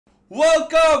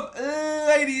Welcome,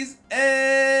 ladies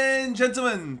and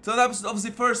gentlemen, to the episode of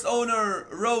the First Owner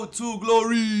Road to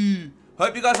Glory.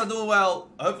 Hope you guys are doing well.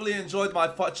 Hopefully you enjoyed my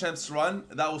FUTCHAMPS run.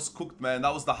 That was cooked, man.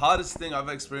 That was the hardest thing I've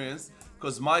ever experienced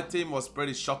because my team was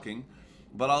pretty shocking.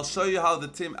 But I'll show you how the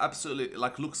team absolutely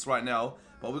looks right now.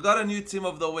 But we got a new team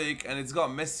of the week and it's got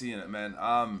Messi in it, man.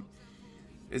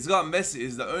 It's got Messi.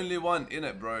 He's the only one in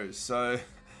it, bro. So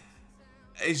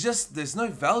it's just, there's no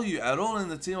value at all in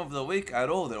the team of the week at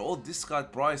all. They're all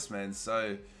discard price, man.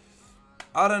 So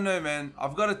I don't know, man.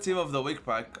 I've got a team of the week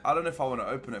pack. I don't know if I want to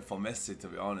open it for Messi, to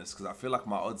be honest, because I feel like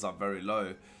my odds are very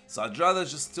low. So I'd rather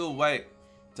just still wait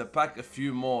to pack a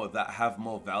few more that have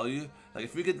more value. Like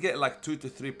if we could get like 2 to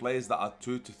 3 players that are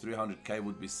 200 to 300k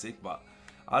would be sick. But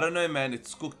I don't know, man.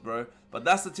 It's cooked, bro. But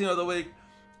that's the team of the week.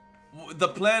 The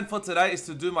plan for today is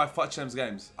to do my FUTCHAMPS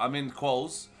games. I mean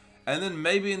quals. And then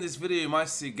maybe in this video you might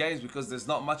see games because there's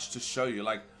not much to show you.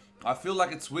 Like, I feel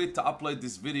like it's weird to upload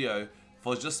this video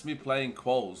for just me playing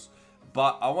quals.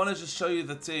 But I want to just show you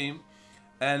the team.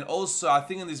 And also, I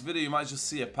think in this video you might just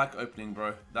see a pack opening,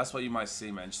 bro. That's what you might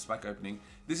see, man. Just pack opening.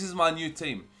 This is my new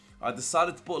team. I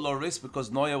decided to put Lloris because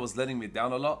Neuer was letting me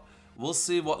down a lot. We'll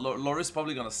see what Lloris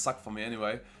probably going to suck for me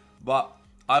anyway. But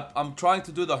I'm trying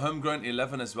to do the homegrown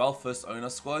 11 as well, first owner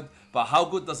squad. But how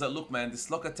good does it look, man? This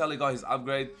Locatelli got his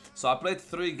upgrade. So I played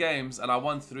 3 games and I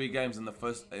won 3 games in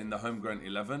the homegrown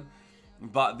 11.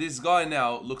 But this guy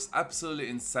now looks absolutely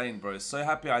insane, bro. So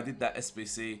happy I did that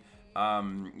SBC.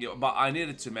 But I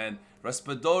needed to, man.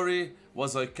 Raspadori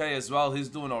was okay as well. He's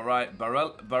doing alright.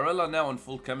 Barella now on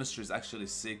full chemistry is actually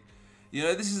sick. You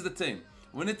know, this is the team.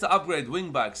 We need to upgrade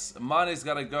wingbacks. Mane's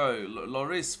got to go.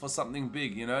 Lloris for something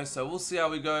big, you know. So we'll see how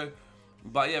we go.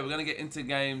 But yeah, we're going to get into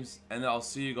games. And then I'll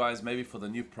see you guys maybe for the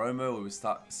new promo where we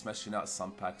start smashing out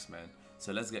some packs, man.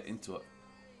 So let's get into it.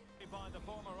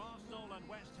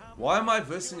 Why am I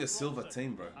versing a silver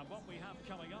team, bro?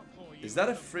 Is that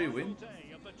a free win?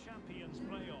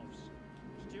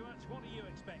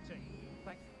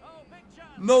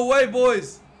 No way,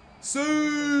 boys!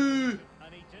 Sue!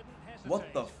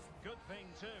 What the f...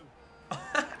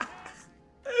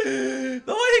 The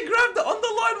way he grabbed it on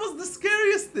the line was the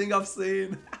scariest thing I've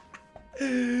seen.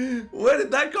 Where did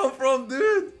that come from,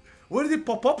 dude? Where did it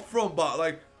pop up from? But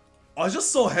like, I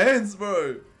just saw hands,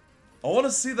 bro. I want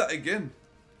to see that again.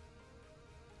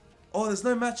 Oh, there's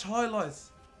no match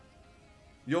highlights.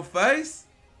 Your face?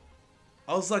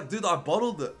 I was like, dude, I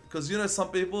bottled it. Because, you know, some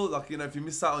people, like, you know, if you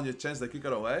miss out on your chance, they kick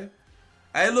it away.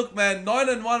 Hey, look, man,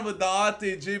 9-1 with the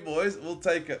RTG, boys. We'll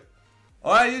take it.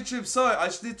 Alright, YouTube, so I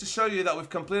just need to show you that we've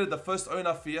completed the first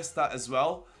owner Fiesta as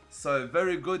well. So,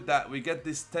 very good that we get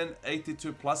this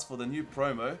 1082 plus for the new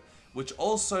promo. Which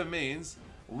also means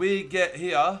we get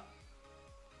here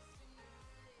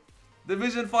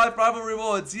Division 5 private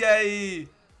rewards. Yay!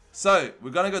 So,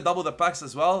 we're going to go double the packs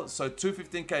as well. So, 2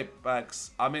 15k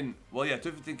packs. I mean, well, yeah,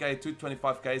 2 15k, 2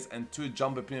 25ks, and 2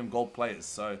 Jumbo Premium Gold players.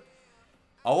 So,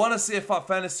 I want to see a FUT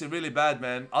Fantasy really bad,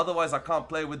 man. Otherwise, I can't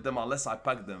play with them unless I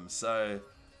pack them. So,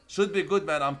 should be good,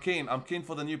 man. I'm keen. I'm keen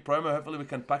for the new promo. Hopefully, we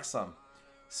can pack some.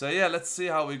 So, yeah, let's see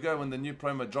how we go when the new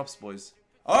promo drops, boys.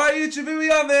 Alright, YouTube, here we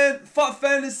are, man. FUT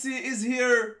Fantasy is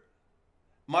here.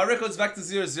 My record's back to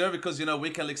 0-0 because, you know,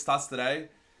 Weekend League starts today.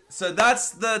 So,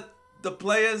 that's the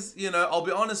players. You know, I'll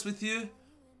be honest with you.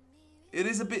 It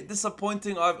is a bit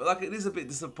disappointing. It is a bit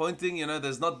disappointing. You know,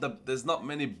 there's not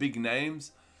many big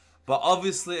names. But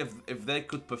obviously, if they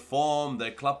could perform,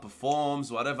 their club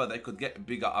performs, whatever, they could get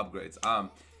bigger upgrades.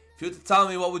 If you were to tell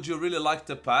me what would you really like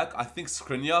to pack, I think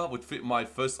Skriniar would fit my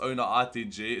first owner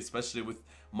RTG, especially with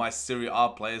my Serie A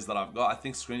players that I've got. I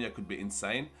think Skriniar could be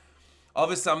insane.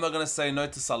 Obviously, I'm not going to say no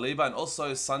to Saliba, and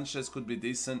also Sanchez could be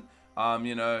decent.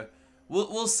 You know,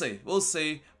 we'll see. We'll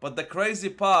see. But the crazy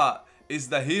part is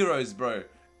the heroes, bro.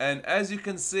 And as you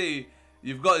can see,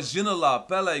 you've got Ginola,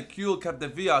 Pele, Kuhl,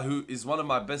 Capdevia, who is one of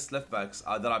my best left backs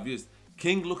that I've used.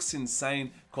 King looks insane.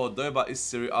 Cordoba is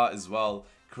Serie A as well.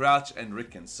 Crouch and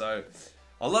Ricken. So,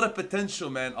 a lot of potential,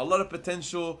 man. A lot of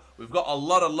potential. We've got a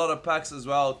lot of packs as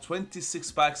well.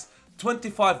 26 packs.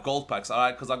 25 gold packs,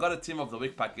 alright? Because I got a team of the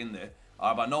week pack in there.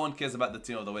 Alright, but no one cares about the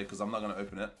team of the week because I'm not going to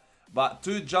open it. But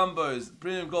 2 jumbos,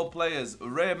 premium gold players,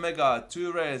 rare mega,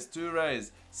 2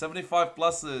 rares, 75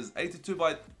 pluses, 82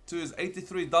 by 2s,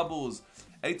 83 doubles,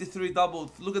 83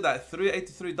 doubles. Look at that, 3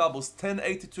 83 doubles, 10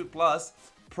 82 plus,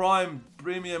 prime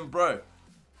premium, bro.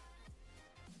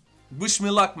 Wish me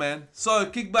luck, man. So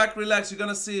kick back, relax. You're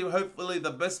gonna see hopefully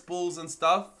the best pulls and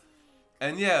stuff.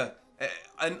 And yeah,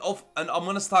 and I'm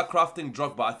gonna start crafting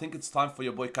Drogba. I think it's time for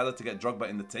your boy Kader to get Drogba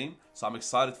in the team. So I'm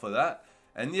excited for that.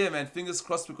 And yeah, man, fingers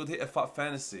crossed we could hit a FUT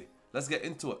Fantasy. Let's get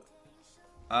into it.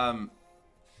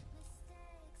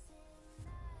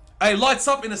 Hey, lights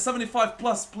up in a 75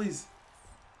 plus, please.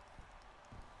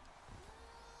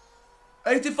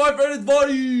 85 rated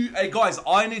body. Hey guys,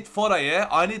 I need fodder, yeah?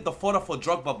 I need the fodder for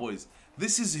Drogba, boys.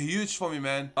 This is huge for me,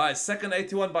 man. Alright, second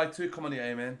 81 by 2. Come on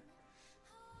here, man.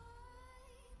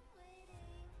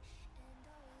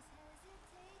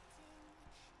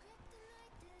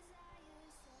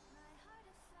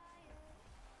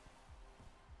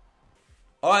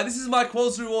 Alright, this is my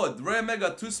quals reward. Rare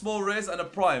Mega, 2 small rares and a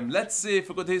prime. Let's see if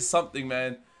we could hit something,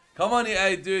 man. Come on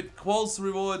EA, dude. Quals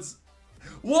rewards.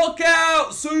 Walk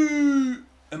out! Sue!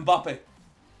 Mbappe.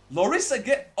 Loris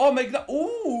again. Oh, Magna.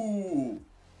 Ooh.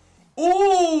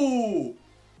 Ooh.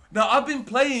 Now, I've been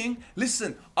playing.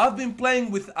 Listen, I've been playing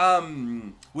with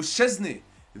Szczesny.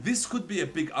 This could be a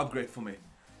big upgrade for me.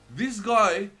 This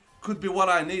guy could be what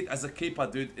I need as a keeper,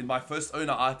 dude, in my first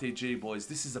owner Fo-Rtg, boys.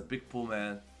 This is a big pull,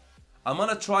 man. I'm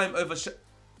gonna try him over.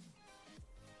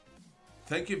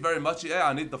 Thank you very much, EA.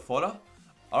 I need the fodder.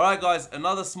 Alright, guys.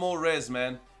 Another small rares,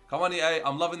 man. Come on, EA.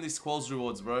 I'm loving these quals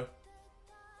rewards, bro.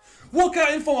 Walk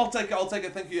out inform. I'll take it. I'll take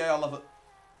it. Thank you, EA. I love it.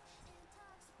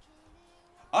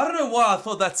 I don't know why I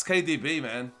thought that's KDB,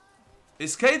 man.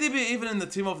 Is KDB even in the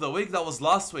team of the week? That was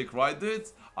last week, right, dude?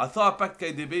 I thought I packed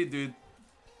KDB, dude.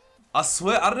 I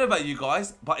swear, I don't know about you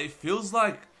guys, but it feels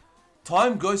like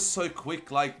time goes so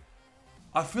quick. Like,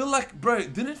 I feel like, bro,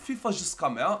 didn't FIFA just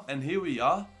come out? And here we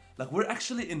are. Like, we're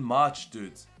actually in March,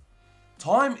 dude.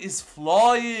 Time is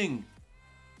flying.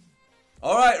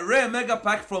 Alright, rare mega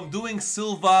pack from doing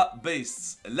silver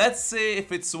beasts. Let's see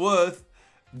if it's worth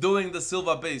doing the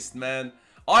silver beast, man.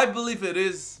 I believe it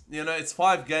is. You know, it's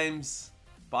 5 games.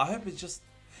 But I hope it's just...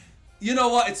 You know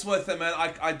what? It's worth it, man.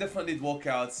 I definitely need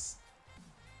walkouts.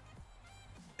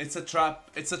 It's a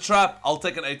trap. It's a trap. I'll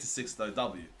take an 86 though,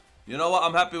 W. You know what?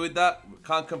 I'm happy with that.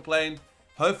 Can't complain.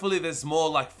 Hopefully there's more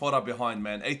like fodder behind,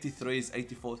 man. 83s,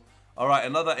 84s. Alright,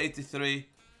 another 83.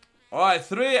 Alright,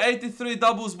 3 83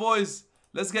 doubles, boys.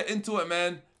 Let's get into it,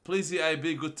 man. Please, EA,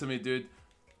 be good to me, dude.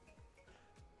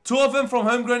 2 of them from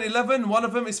Homegrown 11. 1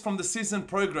 of them is from the season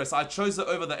progress. I chose it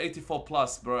over the 84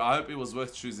 plus, bro. I hope it was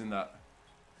worth choosing that.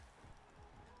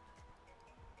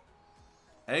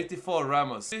 84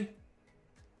 Ramos.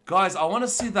 Guys, I want to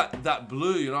see that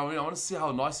blue, you know what I mean? I want to see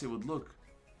how nice it would look.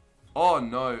 Oh,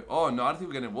 no. Oh, no. I don't think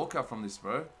we're going to walk out from this,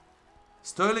 bro.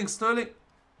 Sterling.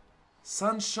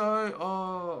 Sancho.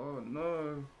 Oh,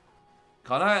 no.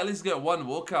 Can I at least get 1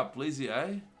 walkout, please,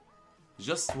 eh?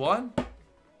 Just 1?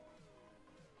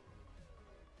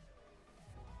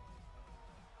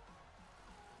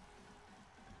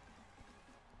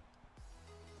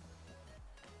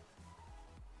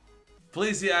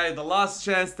 Please, EA, the last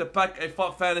chance to pack a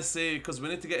FUT Fantasy, because we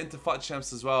need to get into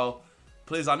FUTCHAMPS as well.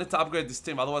 Please, I need to upgrade this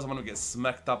team, otherwise I'm going to get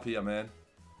smacked up here, man.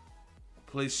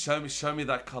 Please, show me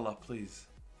that color, please.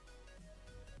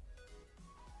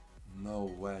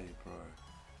 No way, bro.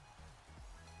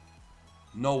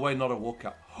 No way, not a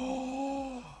walkout.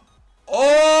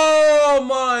 Oh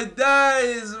my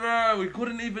days, bro. We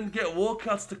couldn't even get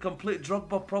walkouts to complete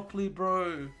Drogba properly,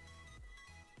 bro.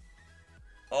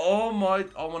 Oh my,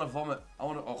 I want to vomit. I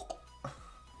want to, oh.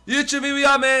 YouTube, here we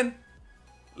are, man.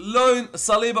 Loan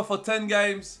Saliba for 10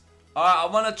 games. Alright, I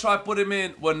want to try put him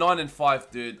in. We're 9 and 5,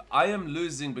 dude. I am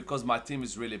losing because my team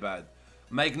is really bad.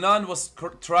 Magnan was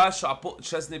trash. I put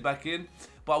Chesney back in.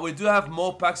 But we do have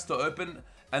more packs to open.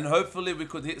 And hopefully we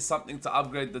could hit something to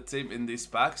upgrade the team in these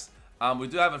packs. We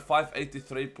do have a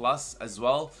 583 plus as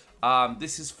well.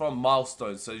 This is from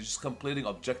milestones. So you're just completing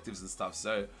objectives and stuff.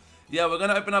 So yeah, we're going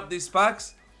to open up these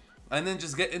packs. And then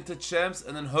just get into champs.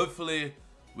 And then hopefully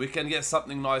we can get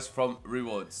something nice from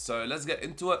rewards. So let's get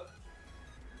into it.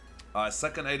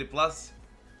 Second 80 plus.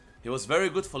 He was very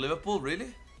good for Liverpool,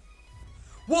 really?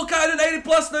 Walk out at 80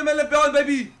 plus, no man left behind,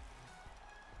 baby.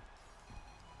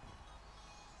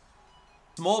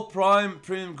 Small prime,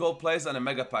 premium gold players, and a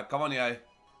mega pack. Come on, EA.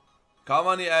 Come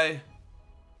on, EA.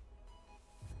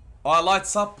 Oh,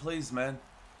 lights up, please, man.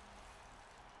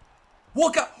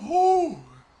 Walk out. Oh,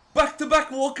 back-to-back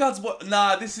walkouts. But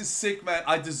nah, this is sick, man.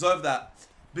 I deserve that.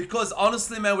 Because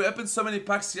honestly, man, we opened so many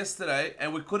packs yesterday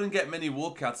and we couldn't get many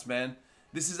walkouts, man.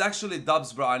 This is actually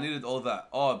dubs, bro. I needed all that.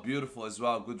 Oh, beautiful as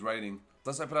well. Good rating.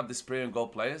 Let's open up this premium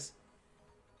gold players.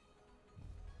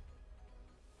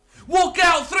 Walk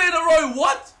out! 3 in a row!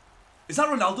 What? Is that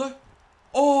Ronaldo?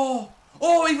 Oh!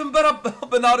 Oh, even better.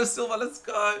 Bernardo Silva. Let's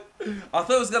go. I thought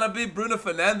it was going to be Bruno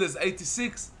Fernandes,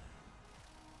 86.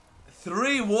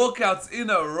 3 walkouts in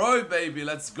a row, baby.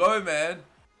 Let's go, man.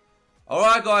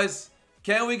 Alright, guys.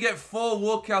 Can we get 4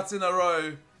 walkouts in a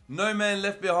row? No man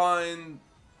left behind.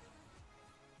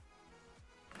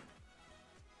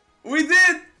 We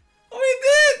did! We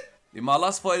did! In my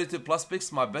last 482 plus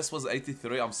picks, my best was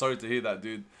 83. I'm sorry to hear that,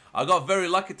 dude. I got very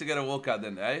lucky to get a walkout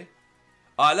then, eh?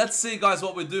 Alright, let's see, guys,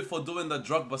 what we do for doing the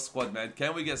Drogba squad, man.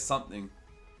 Can we get something?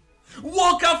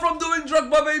 Walkout from doing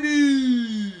Drogba,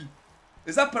 baby!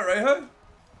 Is that Parejo?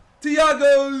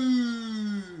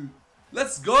 Thiago!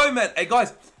 Let's go, man. Hey,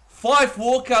 guys, 5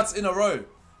 walkouts in a row.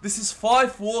 This is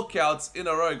 5 walkouts in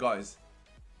a row, guys.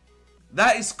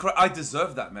 That is I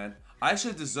deserve that, man. I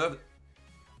actually deserve it.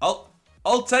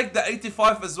 I'll take the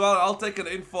 85 as well. I'll take an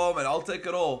inform and I'll take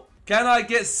it all. Can I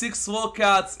get 6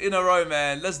 walkouts in a row,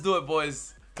 man? Let's do it,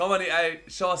 boys. Come on, EA.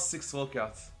 Show us 6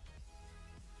 walkouts.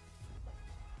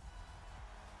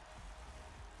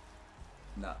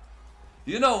 Nah.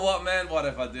 You know what, man?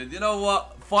 Whatever, dude. You know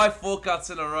what? 5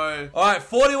 walkouts in a row. Alright,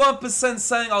 41%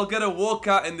 saying I'll get a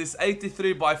walkout in this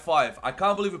 83 by 5. I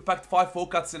can't believe we packed 5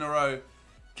 walkouts in a row.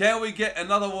 Can we get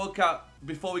another walkout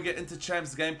before we get into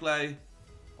champs gameplay?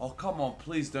 Oh, come on.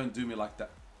 Please don't do me like that.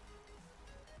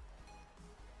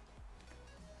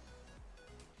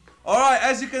 Alright,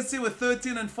 as you can see, we're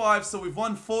 13 and 5, so we've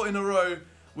won 4 in a row.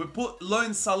 We put Lone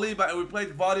Saliba and we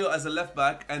played Vardio as a left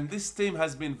back, and this team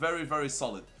has been very, very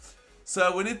solid.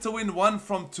 So we need to win 1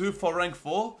 from 2 for rank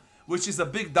 4, which is a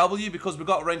big W because we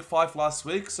got rank 5 last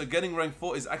week. So getting rank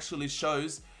 4 is actually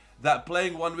shows that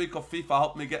playing 1 week of FIFA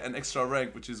helped me get an extra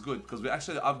rank, which is good because we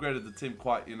actually upgraded the team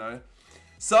quite, you know.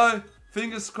 So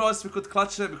fingers crossed we could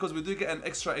clutch it because we do get an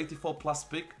extra 84 plus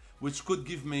pick, which could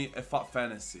give me a FUT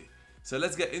fantasy. So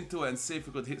let's get into it and see if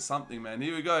we could hit something, man.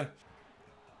 Here we go.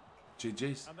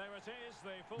 GG's.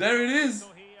 There it is.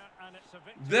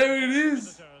 There it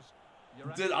is.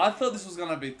 Dude, I thought this was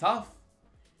going to be tough.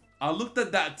 I looked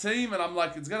at that team and I'm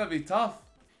like, it's going to be tough.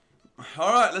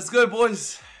 Alright, let's go,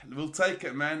 boys. We'll take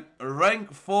it, man.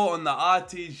 Rank 4 on the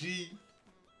Fo-Rtg.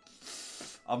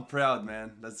 I'm proud,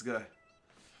 man. Let's go.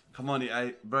 Come on,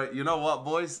 EA. Bro, you know what,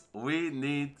 boys? We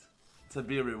need to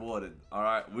be rewarded.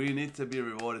 Alright? We need to be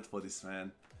rewarded for this,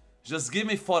 man. Just give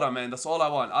me fodder, man. That's all I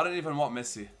want. I don't even want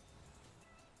Messi.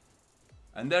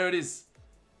 And there it is.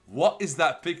 What is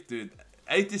that pick, dude?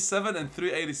 87 and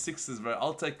 386s, bro.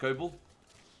 I'll take Kobel.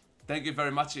 Thank you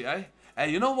very much, EA. Hey,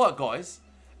 you know what, guys?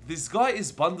 This guy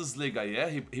is Bundesliga, yeah?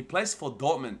 He plays for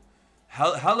Dortmund.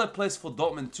 Haller plays for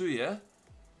Dortmund too, yeah?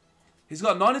 He's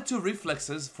got 92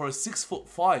 reflexes for a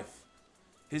 6'5".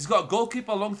 He's got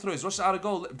goalkeeper long throws. Rush out of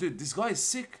goal. Dude, this guy is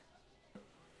sick.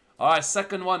 Alright,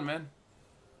 second one, man.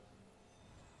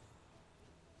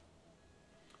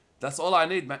 That's all I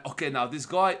need, man. Okay, now this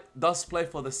guy does play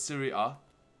for the Serie A.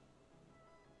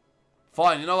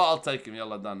 Fine, you know what? I'll take him.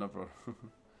 Yalla, done, no problem.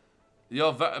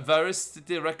 Yo,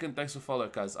 Veracity Reckon, thanks for follow,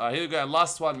 guys. Alright, here we go.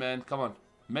 Last one, man. Come on.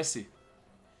 Messi.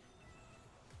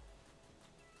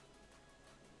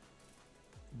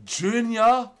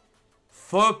 Junior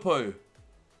Fopo.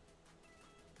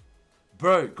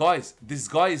 Bro, guys, this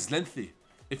guy is lengthy.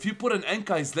 If you put an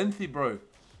anchor, he's lengthy, bro.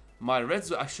 My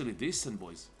reds were actually decent,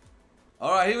 boys.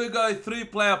 Alright, here we go. 3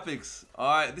 player picks.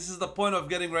 Alright, this is the point of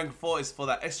getting rank 4 is for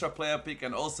that extra player pick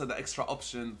and also the extra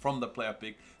option from the player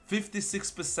pick.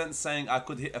 56% saying I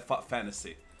could hit a FUT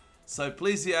fantasy. So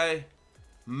please, EA,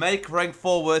 make rank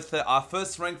 4 worth it. Our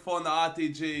first rank 4 on the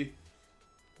Fo-Rtg.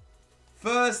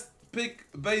 First pick,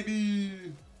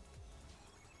 baby.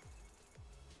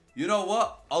 You know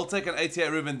what? I'll take an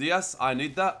 88 Ruben Diaz. I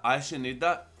need that. I actually need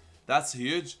that. That's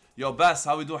huge. Yo, Bass,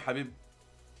 how we doing, Habib?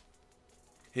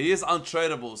 He is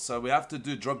untradeable, so we have to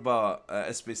do Drogba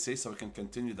SBC so we can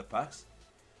continue the packs.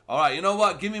 Alright, you know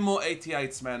what? Give me more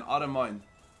 88s, man. I don't mind.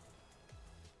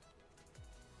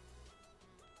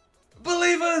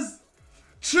 Believers!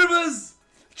 Trimmers!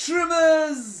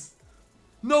 Trimmers!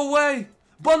 No way!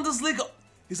 Bundesliga!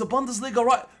 He's a Bundesliga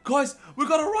right... Guys, we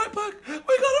got a right back! We got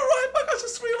a right back! I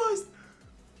just realized!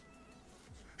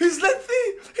 He's lengthy!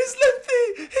 He's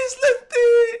lengthy! He's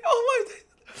lengthy! Oh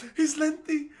my... He's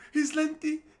lengthy! He's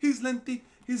lengthy! He's lengthy!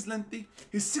 He's lengthy!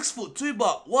 He's 6'2",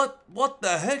 but what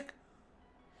the heck?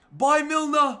 Buy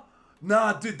Milner!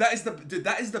 Nah, dude, that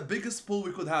is the biggest pull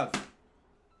we could have.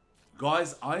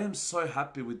 Guys, I am so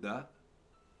happy with that.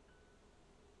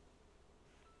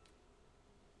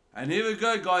 And here we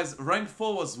go, guys. Rank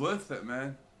 4 was worth it,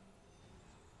 man.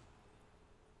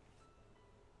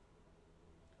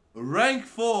 Rank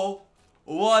 4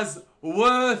 was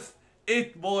worth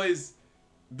it, boys.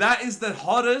 That is the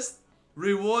hottest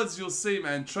rewards you'll see,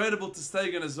 man. Tradable to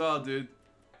Stegen as well, dude.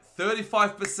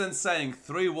 35% saying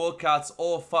 3 walkouts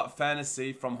or FUT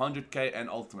fantasy from 100k and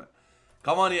ultimate.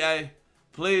 Come on, EA.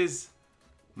 Please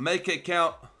make it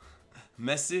count.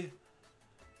 Messi.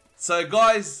 So,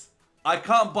 guys, I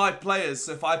can't buy players.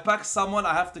 So if I pack someone,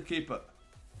 I have to keep it.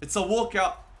 It's a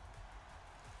walkout.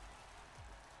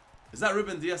 Is that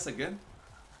Ruben Diaz again?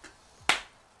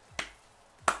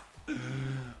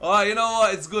 Alright, you know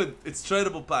what? It's good. It's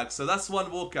tradable pack. So that's one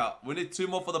walkout. We need 2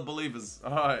 more for the believers.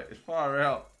 Alright, far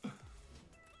out.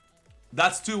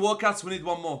 That's 2 walkouts. We need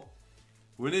 1 more.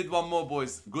 We need 1 more,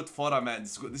 boys. Good fodder, man.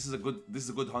 This is a good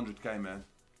 100k, man.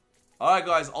 Alright,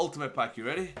 guys. Ultimate pack. You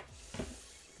ready?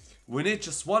 We need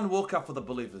just 1 walkout for the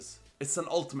believers. It's an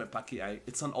ultimate pack, EA.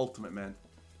 It's an ultimate, man.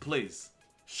 Please.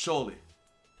 Surely.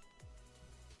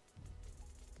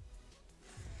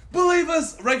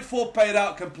 Believers, rank 4 paid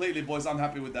out completely, boys. I'm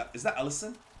happy with that. Is that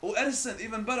Ellison? Oh, Edison,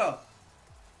 even better.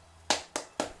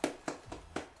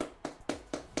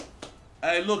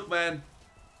 Hey, look, man.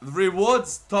 The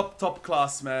rewards, top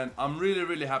class, man. I'm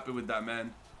really happy with that,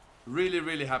 man.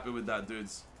 Really happy with that,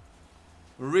 dudes.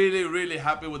 Really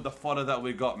happy with the fodder that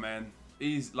we got, man.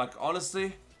 He's, like,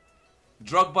 honestly,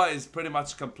 Drogba is pretty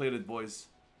much completed, boys.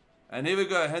 And here we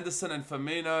go, Henderson and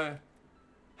Firmino.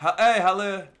 Hey,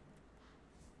 hello.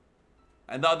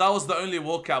 And that was the only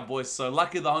walkout, boys. So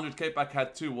lucky the 100k pack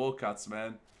had 2 walkouts,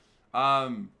 man.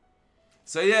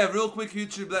 So yeah, real quick,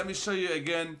 YouTube, let me show you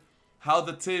again how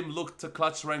the team looked to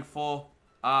clutch rank 4.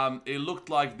 It looked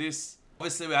like this.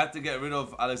 Obviously, we had to get rid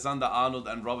of Alexander-Arnold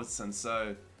and Robertson.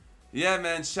 So yeah,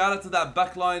 man, shout out to that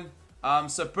backline.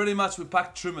 So pretty much we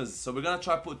packed Trimmers. So we're going to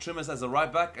try to put Trimmers as a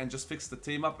right back and just fix the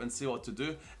team up and see what to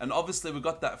do. And obviously, we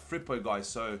got that Frippo guy.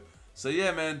 So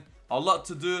yeah, man, a lot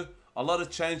to do. A lot of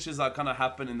changes are going to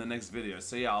happen in the next video.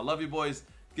 So yeah, I love you, boys.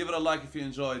 Give it a like if you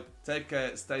enjoyed. Take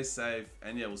care, stay safe,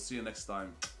 and yeah, we'll see you next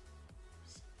time.